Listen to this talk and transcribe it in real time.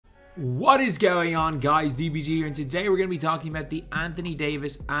What is going on, guys? DBG here, and today we're going to be talking about the Anthony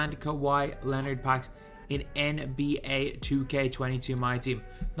Davis and Kawhi Leonard packs in NBA 2K22 MyTEAM.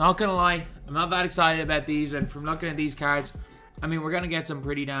 Not gonna lie, I'm not that excited about these, and from looking at these cards, I mean, we're gonna get some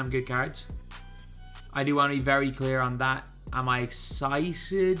pretty damn good cards. I do want to be very clear on that. Am I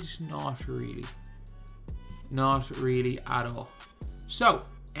excited? Not really. Not really at all. So,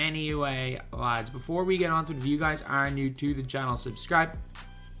 anyway, lads, before we get on to it, if you guys are new to the channel, subscribe.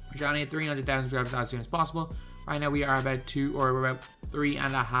 We're trying to hit 300,000 subscribers as soon as possible. Right now we are about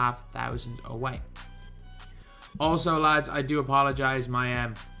 3,500 away. Also, lads, I do apologize.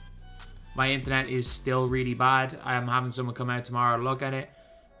 My internet is still really bad. I am having someone come out tomorrow to look at it.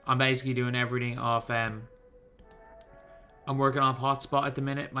 I'm basically doing everything off. I'm working off hotspot at the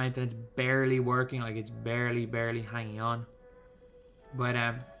minute. My internet's barely working. Like, it's barely hanging on. But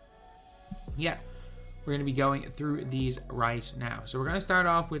yeah. We're going to be going through these right now. So we're going to start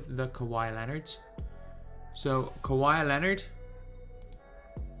off with the Kawhi Leonards. So Kawhi Leonard.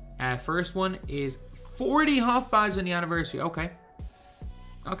 First one is 40 Huff badges on the anniversary. Okay.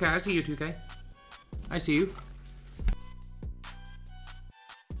 Okay, I see you, 2K. I see you.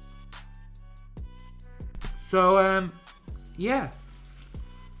 So, yeah.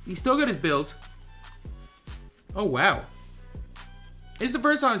 He's still got his build. Oh, wow. It's the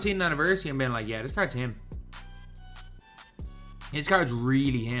first time I've seen an anniversary and been like, yeah, this card's him. This card's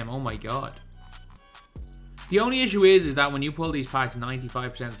really him. Oh my god. The only issue is that when you pull these packs, 95%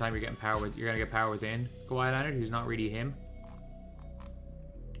 of the time you're gonna get power within Kawhi Leonard, who's not really him.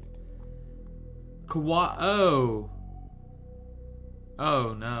 Kawhi. Oh.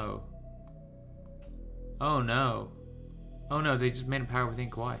 Oh no. Oh no. Oh no, they just made him power within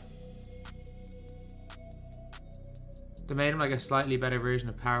Kawhi. They made him like a slightly better version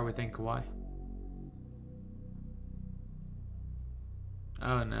of power within Kawhi.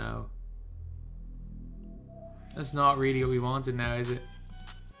 Oh no. That's not really what we wanted now, is it?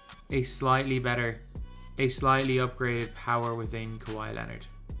 A slightly better, a slightly upgraded power within Kawhi Leonard.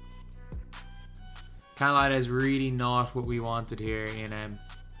 Can't lie, that's really not what we wanted here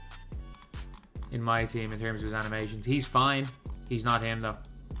in my team in terms of his animations. He's fine. He's not him though.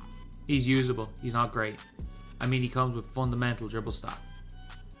 He's usable. He's not great. I mean, he comes with fundamental dribble stop.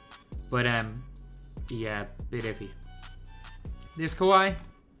 But, yeah, bit iffy. This Kawhi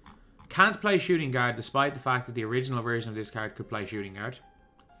can't play shooting guard despite the fact that the original version of this card could play shooting guard.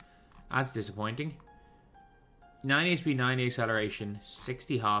 That's disappointing. 90 speed, 90 acceleration,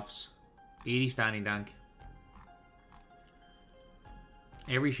 60 hoffs, 80 standing dunk.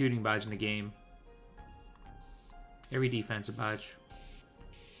 Every shooting badge in the game. Every defensive badge.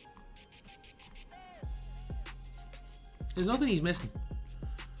 There's nothing he's missing.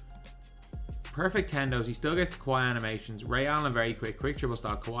 Perfect tendos. He still gets the Kawhi animations. Ray Allen very quick. Quick triple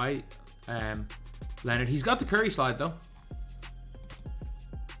stock. Kawhi Leonard. He's got the Curry slide though.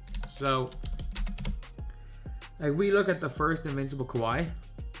 So, like, we look at the first invincible Kawhi.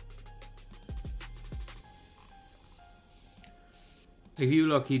 If you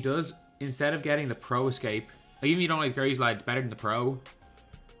look, he does, instead of getting the pro escape, like, even if you don't like Curry slide, it's better than the pro.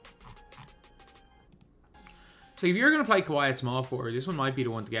 So if you're going to play Kawhi at small forward, this one might be the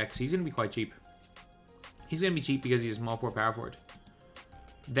one to get because he's going to be quite cheap. He's going to be cheap because he's a small forward, power forward.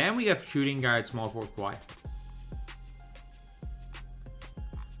 Then we get shooting guard, small forward Kawhi.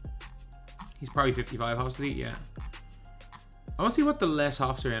 He's probably 55 hoffs, is he? Yeah. I want to see what the less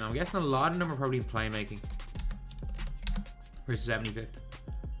hoffs are in. I'm guessing a lot of them are probably in playmaking. Versus 75th.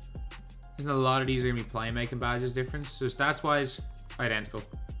 Isn't a lot of these are going to be playmaking badges difference? So stats-wise, identical.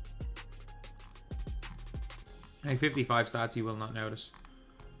 Like 55 stats you will not notice.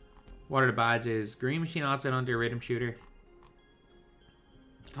 What are the badges? Green machine outside under rhythm shooter.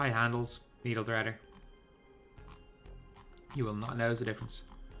 Tight handles. Needle threader. You will not notice the difference.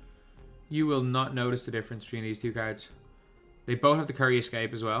 You will not notice the difference between these two cards. They both have the Curry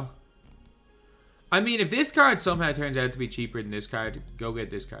escape as well. I mean, if this card somehow turns out to be cheaper than this card, go get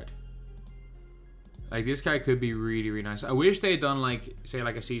this card. Like, this card could be really, really nice. I wish they had done, like, say,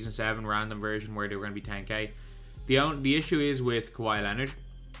 like a Season 7 random version where they were going to be 10k. The issue is with Kawhi Leonard,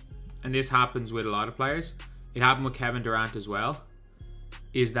 and this happens with a lot of players. It happened with Kevin Durant as well,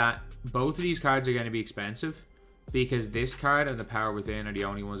 is that both of these cards are going to be expensive because this card and the power within are the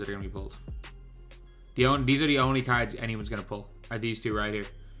only ones that are going to be pulled. These are the only cards anyone's going to pull, are these two right here.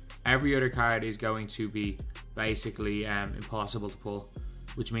 Every other card is going to be basically impossible to pull,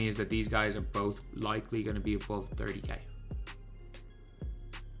 which means that these guys are both likely going to be above 30k.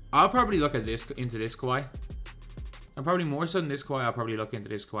 I'll probably look at into this Kawhi. I'm probably more so than this Kawhi. I'll probably look into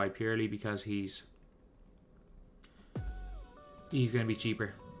this Kawhi purely because he's going to be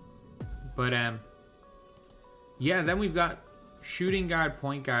cheaper. But, yeah, then we've got shooting guard,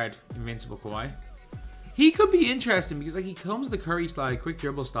 point guard, invincible KAWHI. He could be interesting because, like, he comes with the curry slide, quick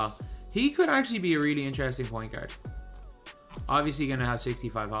dribble style. He could actually be a really interesting point guard. Obviously, going to have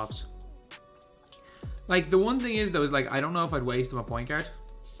 65 hops. Like, the one thing is, though, is, like, I don't know if I'd waste him a point guard.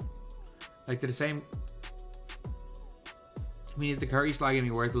 Like, they're the same. I mean, is the curry slide going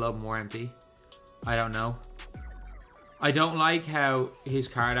to be worth a little more MT? I don't know. I don't like how his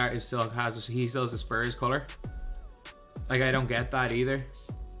card art is still has, he still has the Spurs color. Like, I don't get that either.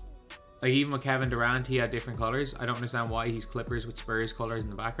 Like, even with Kevin Durant, he had different colors. I don't understand why he's Clippers with Spurs colors in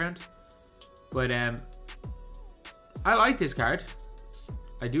the background. But, I like this card.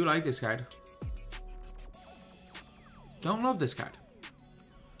 I do like this card. Don't love this card.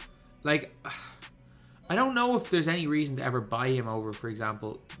 Like, I don't know if there's any reason to ever buy him over, for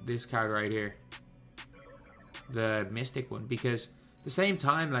example, this card right here. The Mystic one. Because at the same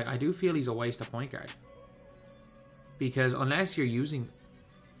time, like, I do feel he's a waste of point guard. Because unless you're using...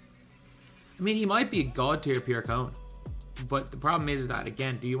 I mean, he might be a god tier pure cone. But the problem is that,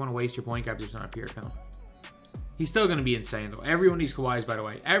 again, do you want to waste your point guard if it's not a pure cone? He's still going to be insane, though. Every one of these KAWHIs, by the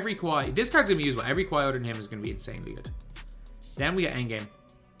way. Every KAWHI... This card's going to be usable. Every KAWHI other than him is going to be insanely good. Then we get endgame.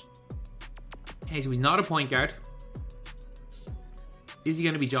 Okay, so he's not a point guard. Is he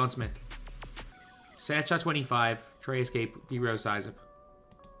going to be John Smith? Set shot 25. Tray escape. D-row size up.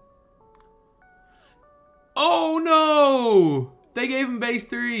 Oh, no! They gave him base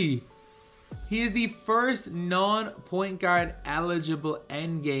 3. He is the first non-point guard eligible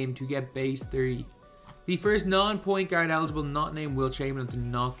endgame to get base 3. The first non-point guard eligible not named Will Chamberlain to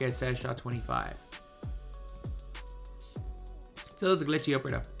not get set shot 25. Still has a glitchy upper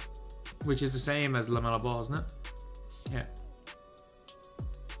though. Which is the same as LaMelo Ball, isn't it? Yeah.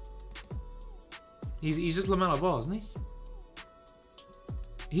 He's just LaMelo Ball, isn't he?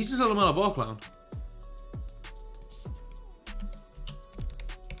 He's just a LaMelo Ball clone.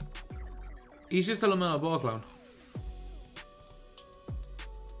 He's just a LaMelo Ball clone.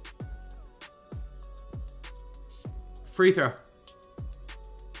 Free throw.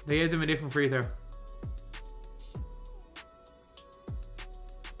 They gave them a different free throw.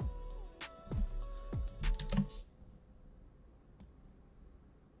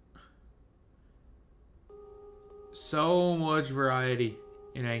 So much variety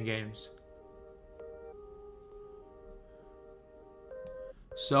in endgames.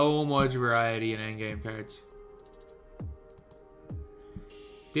 So much variety in endgame cards.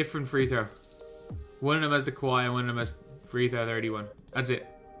 Different free throw. One of them has the KAWHI and one of them has free throw 31. That's it.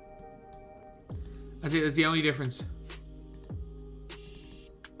 That's it. That's the only difference.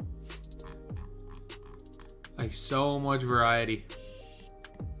 Like, so much variety.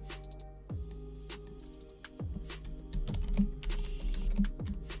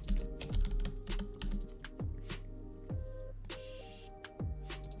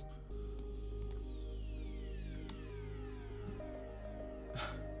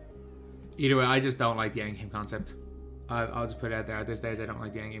 Either way, I just don't like the endgame concept. I'll just put it out there. At this stage, I don't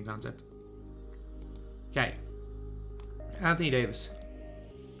like the endgame concept. Okay. Anthony Davis.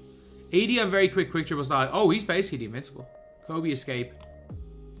 80 on very quick dribble style. Oh, he's basically the invincible. Kobe escape.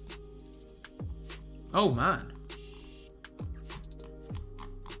 Oh, man.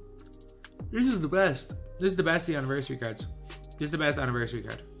 This is the best. This is the best of the anniversary cards. This is the best anniversary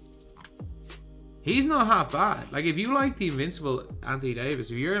card. He's not half bad. Like, if you like the invincible Anthony Davis,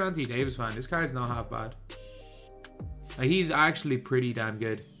 if you're an Anthony Davis fan, this card's not half bad. Like, he's actually pretty damn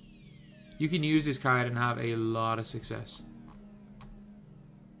good. You can use this card and have a lot of success.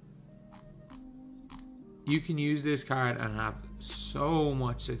 You can use this card and have so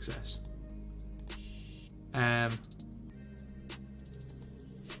much success. Yeah.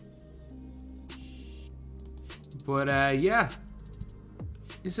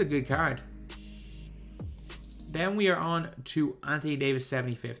 This is a good card. Then we are on to Anthony Davis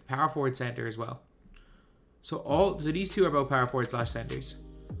 75th. Power forward center as well. So these two are both power forward / centers.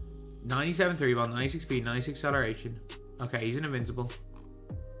 97 3 ball, 96 speed, 96 acceleration. Okay, he's an invincible.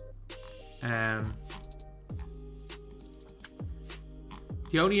 The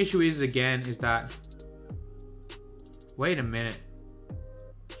only issue is that... Wait a minute.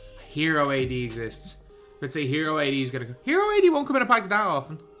 Hero AD exists. Let's say Hero AD is gonna... Hero AD won't come in a packs that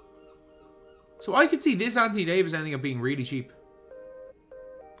often. So I could see this Anthony Davis ending up being really cheap.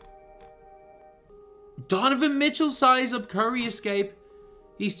 Donovan Mitchell size up Curry escape.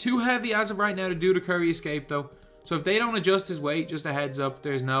 He's too heavy as of right now to do the Curry escape though. So if they don't adjust his weight, just a heads up,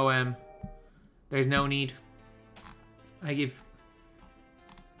 there's no need. Like, if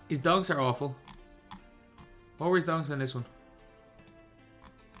his dunks are awful. What were his dunks on this one?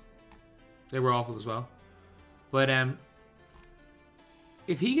 They were awful as well. But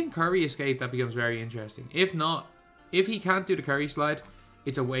if he can Curry escape, that becomes very interesting. If not, if he can't do the Curry slide,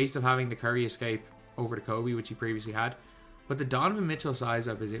 it's a waste of having the Curry escape over the KAWHI, which he previously had. But the Donovan Mitchell size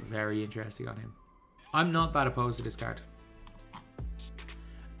up is very interesting on him. I'm not that opposed to this card.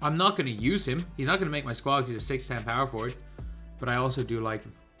 I'm not going to use him. He's not going to make my squad because he's a 6'10" power forward. But I also do like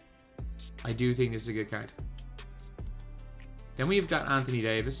him. I do think this is a good card. Then we've got Anthony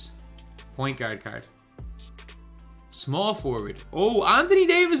Davis. Point guard card. Small forward. Oh, Anthony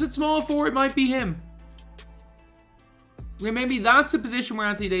Davis at small forward might be him. Maybe that's a position where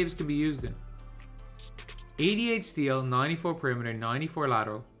Anthony Davis can be used in. 88 steal, 94 perimeter, 94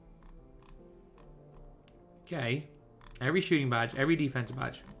 lateral. Okay. Every shooting badge, every defensive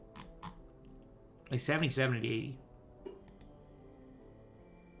badge. Like 77 of the 80.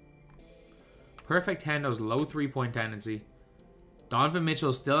 Perfect handles, low 3-point tendency. Donovan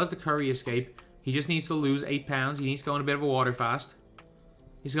Mitchell still has the Curry escape. He just needs to lose 8 pounds. He needs to go on a bit of a water fast.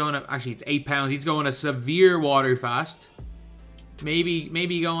 He's going to... Actually, it's 8 pounds. He's going a severe water fast.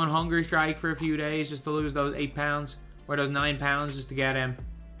 Maybe go on hunger strike for a few days just to lose those 8 pounds. Or those 9 pounds just to get him.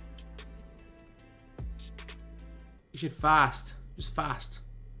 You should fast. Just fast.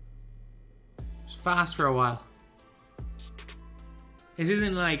 Just fast for a while. This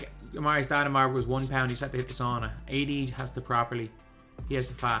isn't like Amari Stoudemire was 1 pound. He just had to hit the sauna. AD has to properly... He has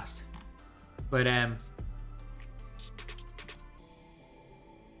to fast. But,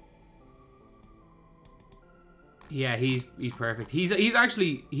 yeah, he's perfect. He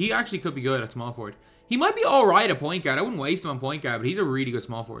actually could be good at small forward. He might be alright at point guard. I wouldn't waste him on point guard, but he's a really good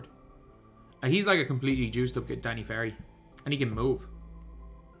small forward. And he's like a completely juiced up Danny Ferry. And he can move.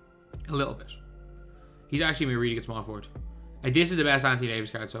 A little bit. He's actually a really good small forward. And this is the best Anthony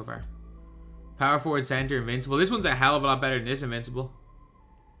Davis card so far. Power forward, center, invincible. This one's a hell of a lot better than this invincible.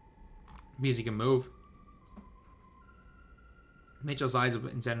 Because he can move. Mitchell's size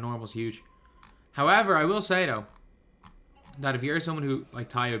instead of normal is huge. However, I will say though, that if you're someone who, like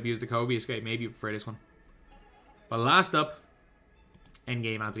Ty, abused the KAWHI escape, maybe you prefer this one. But last up,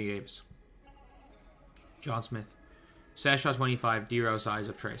 endgame Anthony Davis. John Smith. Set shot 25, D-row size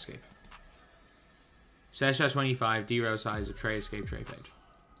up, tray escape. Set shot 25, D-row size up, tray escape, tray fade.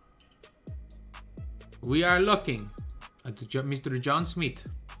 We are looking at Mr. John Smith.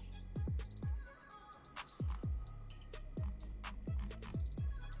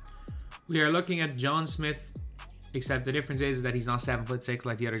 We are looking at John Smith, except the difference is that he's not 7'6"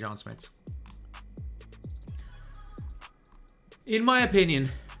 like the other John Smiths. In my opinion,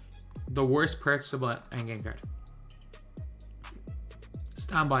 the worst purchasable endgame card.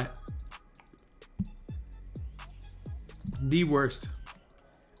 Stand by it. The worst.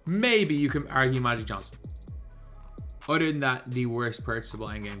 Maybe you can argue Magic Johnson. Other than that, the worst purchasable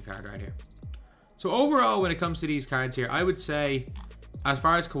endgame card right here. So overall, when it comes to these cards here, I would say, as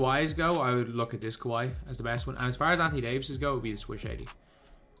far as Kawhis go, I would look at this Kawhi as the best one. And as far as Anthony Davis's go, it would be the Swish 80.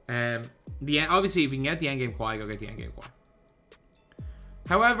 Obviously, if you can get the endgame Kawhi, go get the endgame Kawhi.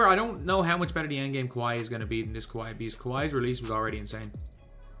 However, I don't know how much better the endgame Kawhi is going to be than this Kawhi, because Kawhi's release was already insane.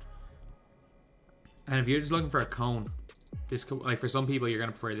 And if you're just looking for a cone, this, like for some people, you're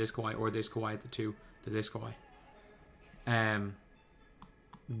going to prefer this Kawhi or this Kawhi at the 2 to this Kawhi.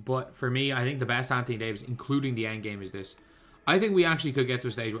 But for me, I think the best Anthony Davis, including the endgame, is this. I think we actually could get to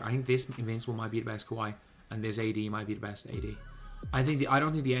a stage where I think this Invincible might be the best Kawhi, and this AD might be the best AD. I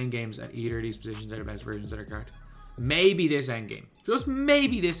don't think the endgames at either of these positions are the best versions of their card. Maybe this endgame, just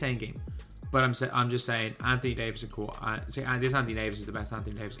maybe this endgame. But I'm just saying Anthony Davis and Kawhi. This Anthony Davis is the best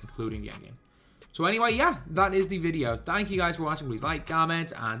Anthony Davis, including the endgame. So anyway, yeah, that is the video. Thank you guys for watching. Please like,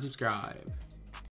 comment, and subscribe.